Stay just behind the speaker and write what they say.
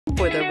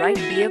for the right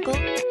vehicle?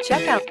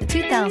 Check out the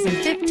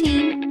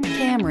 2015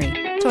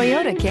 Camry.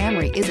 Toyota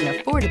Camry is an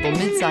affordable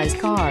midsize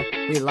car,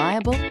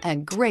 reliable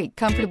and great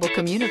comfortable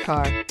commuter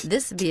car.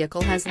 This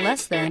vehicle has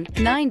less than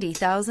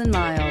 90,000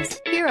 miles.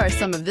 Here are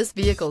some of this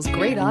vehicle's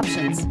great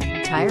options: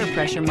 tire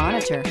pressure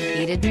monitor,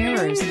 heated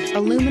mirrors,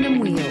 aluminum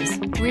wheels,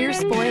 rear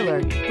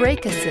spoiler,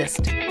 brake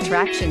assist,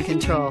 traction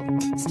control,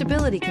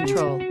 stability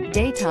control,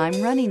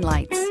 daytime running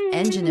lights,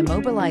 engine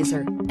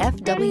immobilizer,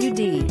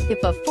 FWD.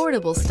 If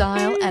affordable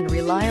style and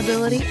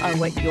reliability are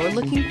what you're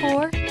looking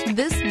for,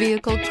 this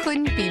vehicle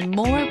couldn't be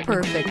more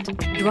perfect.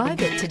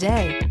 Drive it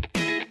today.